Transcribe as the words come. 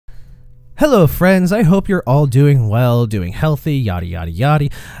Hello friends, I hope you're all doing well, doing healthy, yada yada yada.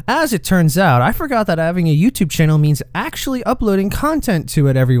 As it turns out, I forgot that having a YouTube channel means actually uploading content to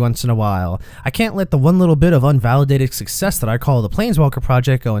it every once in a while. I can't let the one little bit of unvalidated success that I call the Planeswalker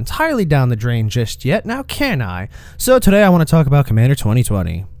project go entirely down the drain just yet, now can I? So today I want to talk about Commander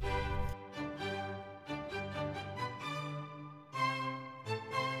 2020.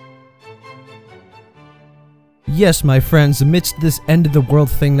 Yes, my friends, amidst this end-of-the-world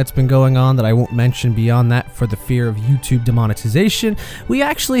thing that's been going on that I won't mention beyond that for the fear of YouTube demonetization, we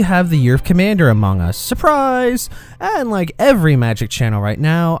actually have the Year of Commander among us. Surprise! And like every Magic channel right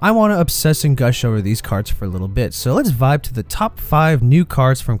now, I want to obsess and gush over these cards for a little bit, so let's vibe to the top 5 new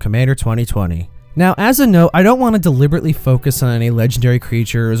cards from Commander 2020. Now, as a note, I don't want to deliberately focus on any legendary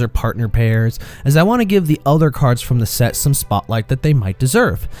creatures or partner pairs, as I want to give the other cards from the set some spotlight that they might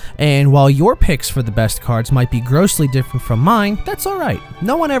deserve. And while your picks for the best cards might be grossly different from mine, that's alright.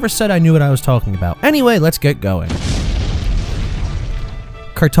 No one ever said I knew what I was talking about. Anyway, let's get going.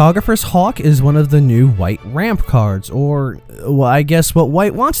 Cartographer's Hawk is one of the new white ramp cards, or, well, I guess what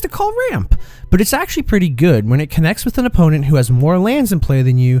white wants to call ramp. But it's actually pretty good. When it connects with an opponent who has more lands in play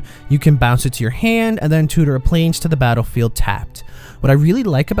than you, you can bounce it to your hand and then tutor a planes to the battlefield tapped. What I really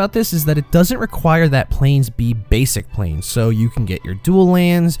like about this is that it doesn't require that planes be basic planes, so you can get your dual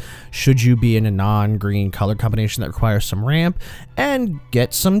lands, should you be in a non-green color combination that requires some ramp, and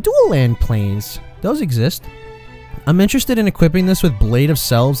get some dual land planes. Those exist. I'm interested in equipping this with Blade of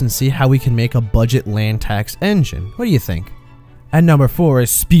Selves and see how we can make a budget land tax engine. What do you think? At number 4 is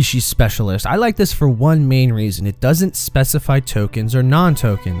Species Specialist. I like this for one main reason. It doesn't specify tokens or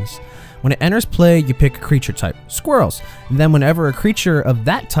non-tokens. When it enters play, you pick a creature type, squirrels. And then whenever a creature of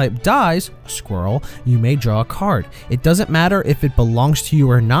that type dies, a squirrel, you may draw a card. It doesn't matter if it belongs to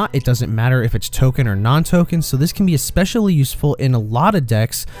you or not. It doesn't matter if it's token or non-token. So this can be especially useful in a lot of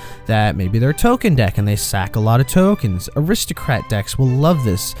decks that maybe they're a token deck and they sack a lot of tokens. Aristocrat decks will love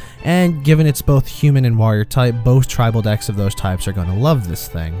this. And given it's both human and warrior type, both tribal decks of those types are going to love this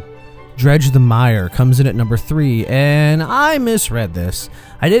thing. Dredge the Mire comes in at number 3, and I misread this.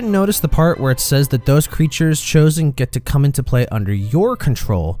 I didn't notice the part where it says that those creatures chosen get to come into play under your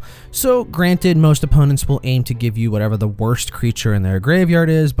control. So granted, most opponents will aim to give you whatever the worst creature in their graveyard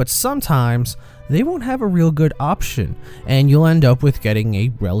is, but sometimes they won't have a real good option, and you'll end up with getting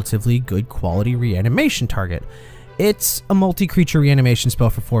a relatively good quality reanimation target. It's a multi-creature reanimation spell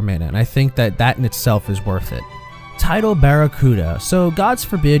for 4 mana, and I think that in itself is worth it. Tidal Barracuda. So gods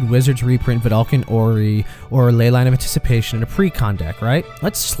forbid wizards reprint Vidalcan Ori or Leyline of Anticipation in a precon deck, right?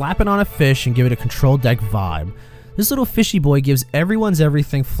 Let's slap it on a fish and give it a control deck vibe. This little fishy boy gives everyone's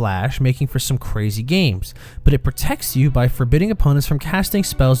everything flash, making for some crazy games, but it protects you by forbidding opponents from casting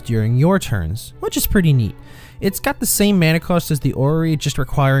spells during your turns, which is pretty neat. It's got the same mana cost as the Ori, just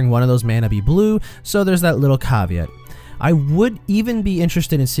requiring one of those mana be blue, so there's that little caveat. I would even be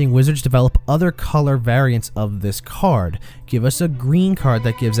interested in seeing Wizards develop other color variants of this card. Give us a green card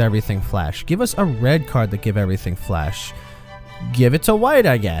that gives everything flash. Give us a red card that gives everything flash. Give it to white,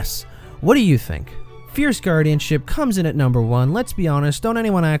 I guess. What do you think? Fierce Guardianship comes in at number 1. Let's be honest, don't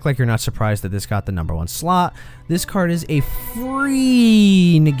anyone act like you're not surprised that this got the number 1 slot. This card is a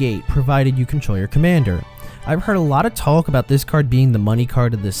free negate, provided you control your commander. I've heard a lot of talk about this card being the money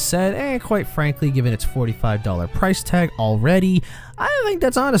card of this set, and quite frankly, given its $45 price tag already, I think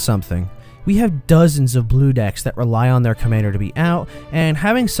that's onto something. We have dozens of blue decks that rely on their commander to be out, and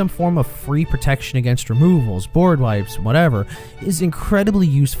having some form of free protection against removals, board wipes, whatever, is incredibly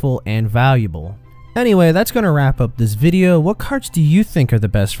useful and valuable. Anyway, that's going to wrap up this video. What cards do you think are the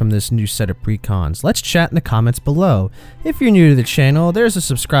best from this new set of precons? Let's chat in the comments below. If you're new to the channel, there's a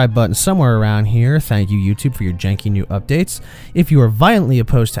subscribe button somewhere around here. Thank you, YouTube, for your janky new updates. If you are violently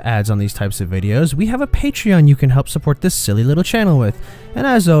opposed to ads on these types of videos, we have a Patreon you can help support this silly little channel with. And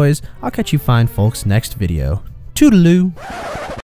as always, I'll catch you fine folks next video. Toodaloo!